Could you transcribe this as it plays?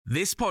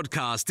This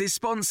podcast is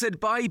sponsored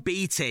by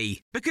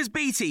BT, because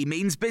BT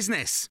means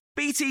business.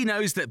 BT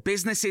knows that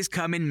businesses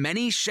come in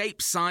many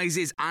shapes,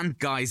 sizes and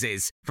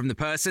guises, from the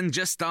person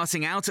just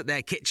starting out at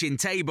their kitchen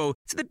table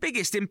to the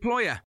biggest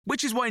employer,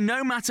 which is why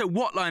no matter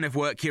what line of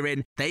work you're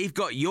in, they've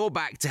got your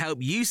back to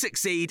help you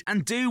succeed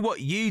and do what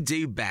you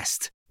do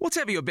best.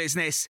 Whatever your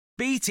business,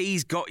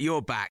 BT's got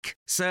your back.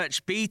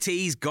 Search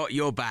BT's got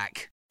your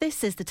back.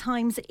 This is the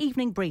Times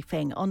evening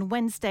briefing on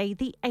Wednesday,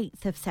 the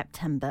 8th of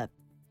September.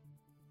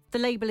 The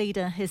Labour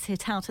leader has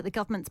hit out at the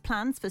government's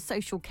plans for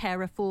social care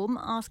reform,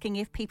 asking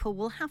if people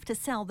will have to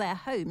sell their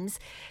homes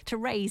to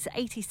raise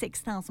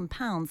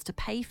 £86,000 to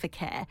pay for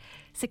care.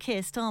 Sir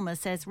Keir Starmer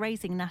says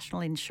raising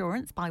national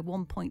insurance by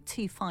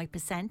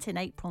 1.25% in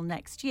April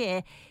next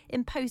year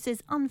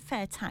imposes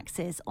unfair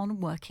taxes on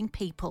working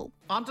people.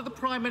 Under the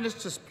Prime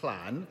Minister's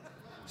plan,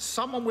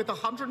 someone with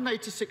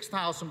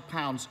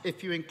 £186,000,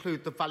 if you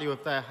include the value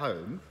of their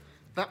home,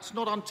 that's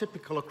not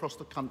untypical across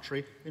the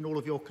country in all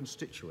of your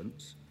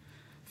constituents,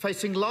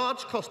 facing large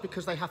costs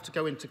because they have to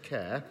go into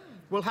care,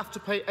 will have to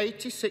pay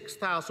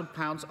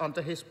 £86,000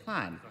 under his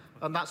plan,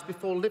 and that's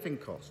before living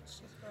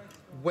costs.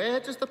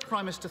 Where does the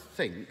Prime Minister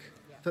think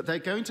that they're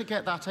going to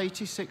get that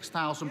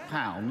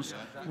 £86,000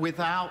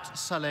 without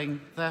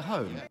selling their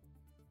home?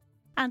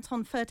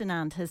 Anton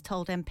Ferdinand has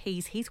told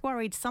MPs he's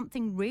worried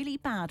something really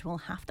bad will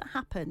have to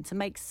happen to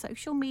make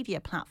social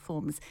media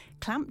platforms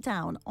clamp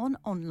down on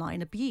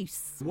online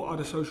abuse. What are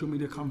the social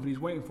media companies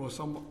waiting for?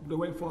 They're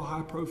waiting for a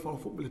high-profile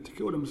footballer to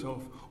kill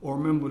themselves or a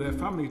member of their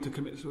family to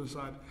commit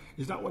suicide.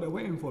 Is that what they're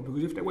waiting for?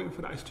 Because if they're waiting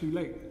for that, it's too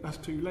late. That's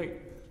too late.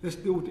 Let's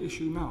deal with the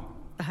issue now.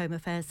 The Home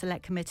Affairs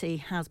Select Committee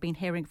has been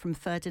hearing from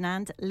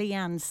Ferdinand,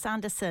 Leanne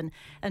Sanderson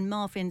and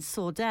Marvin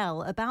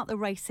Sordell about the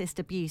racist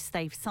abuse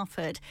they've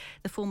suffered.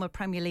 The former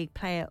Premier League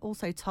player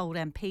also told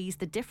MPs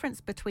the difference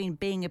between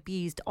being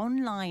abused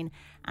online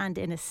and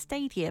in a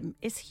stadium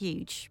is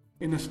huge.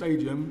 In a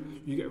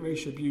stadium, you get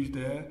racially abused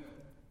there,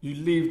 you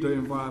leave the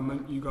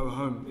environment, you go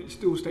home. It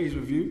still stays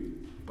with you,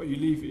 but you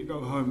leave it, you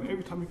go home.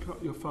 Every time you pick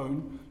up your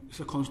phone, it's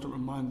a constant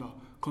reminder.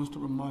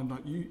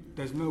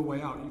 There's no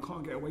way out, you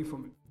can't get away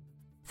from it.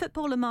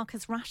 Footballer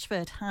Marcus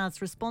Rashford has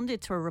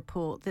responded to a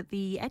report that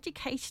the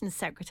Education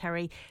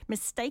Secretary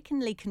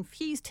mistakenly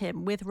confused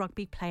him with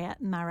rugby player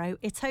Maro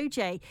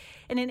Itoje.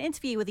 In an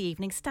interview with the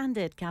Evening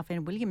Standard,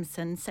 Gavin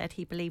Williamson said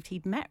he believed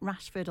he'd met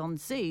Rashford on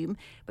Zoom,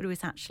 but it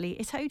was actually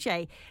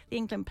Itoje. The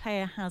England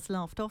player has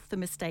laughed off the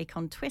mistake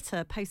on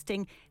Twitter,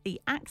 posting the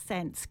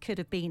accents could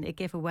have been a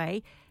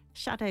giveaway.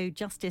 Shadow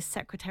Justice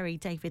Secretary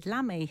David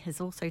Lammy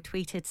has also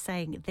tweeted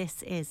saying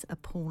this is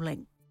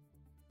appalling.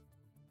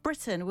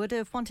 Britain would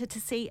have wanted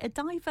to see a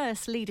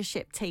diverse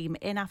leadership team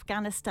in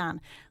Afghanistan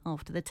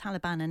after the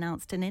Taliban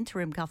announced an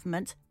interim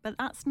government, but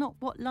that's not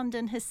what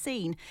London has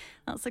seen.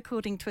 That's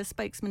according to a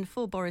spokesman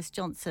for Boris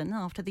Johnson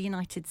after the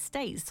United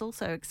States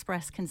also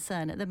expressed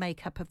concern at the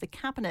makeup of the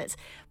cabinet.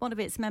 One of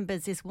its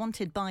members is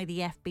wanted by the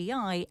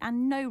FBI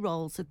and no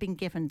roles have been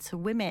given to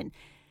women.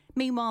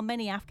 Meanwhile,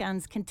 many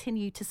Afghans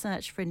continue to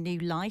search for a new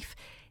life.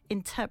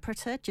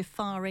 Interpreter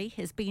Jafari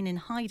has been in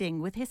hiding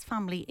with his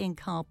family in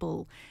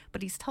Kabul,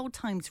 but he's told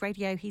Times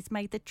Radio he's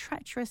made the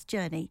treacherous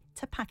journey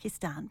to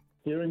Pakistan.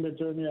 During the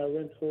journey, I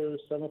went through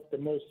some of the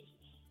most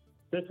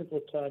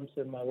difficult times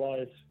in my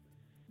life,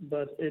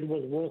 but it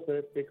was worth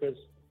it because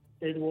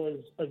it was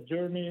a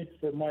journey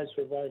for my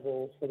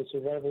survival, for the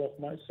survival of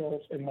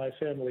myself and my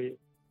family.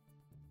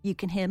 You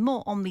can hear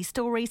more on these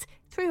stories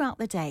throughout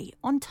the day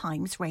on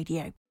Times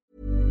Radio.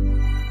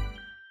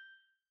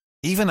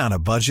 Even on a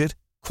budget,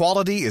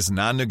 quality is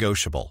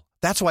non-negotiable.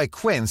 That's why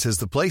Quince is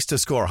the place to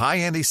score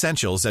high-end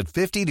essentials at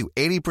 50 to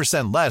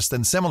 80% less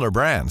than similar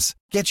brands.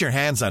 Get your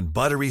hands on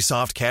buttery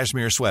soft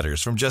cashmere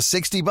sweaters from just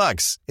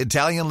 $60,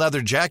 Italian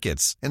leather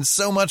jackets, and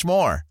so much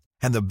more.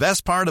 And the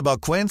best part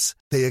about Quince,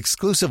 they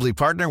exclusively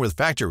partner with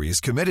factories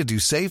committed to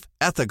safe,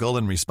 ethical,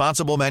 and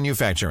responsible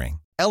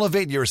manufacturing.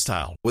 Elevate your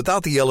style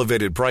without the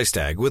elevated price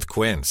tag with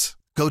Quince.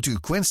 Go to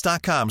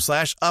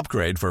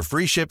quince.com/upgrade for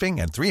free shipping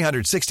and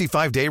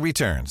 365-day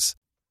returns.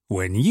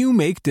 When you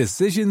make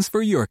decisions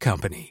for your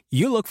company,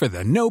 you look for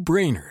the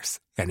no-brainers.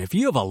 And if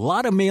you have a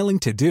lot of mailing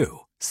to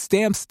do,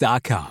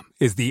 Stamps.com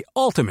is the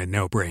ultimate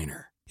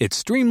no-brainer. It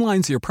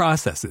streamlines your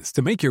processes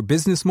to make your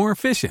business more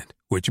efficient,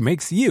 which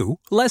makes you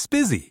less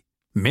busy.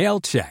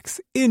 Mail checks,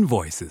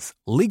 invoices,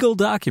 legal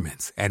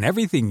documents, and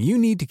everything you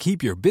need to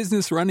keep your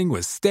business running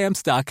with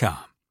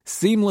Stamps.com.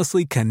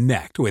 Seamlessly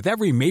connect with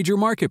every major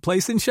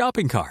marketplace and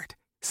shopping cart.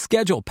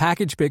 Schedule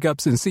package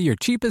pickups and see your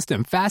cheapest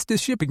and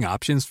fastest shipping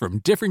options from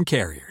different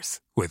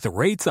carriers. With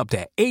rates up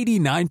to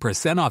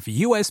 89% off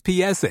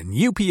USPS and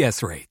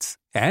UPS rates.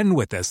 And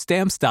with the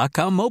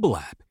Stamps.com mobile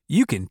app,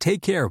 you can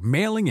take care of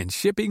mailing and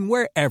shipping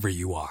wherever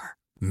you are.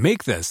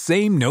 Make the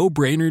same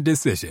no-brainer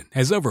decision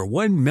as over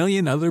 1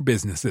 million other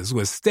businesses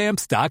with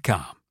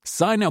Stamps.com.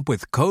 Sign up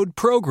with code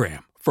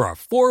PROGRAM for a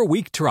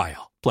 4-week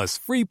trial, plus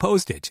free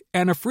postage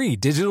and a free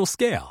digital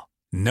scale.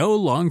 No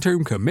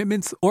long-term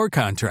commitments or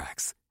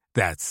contracts.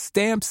 That's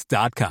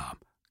Stamps.com.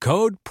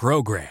 Code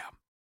PROGRAM.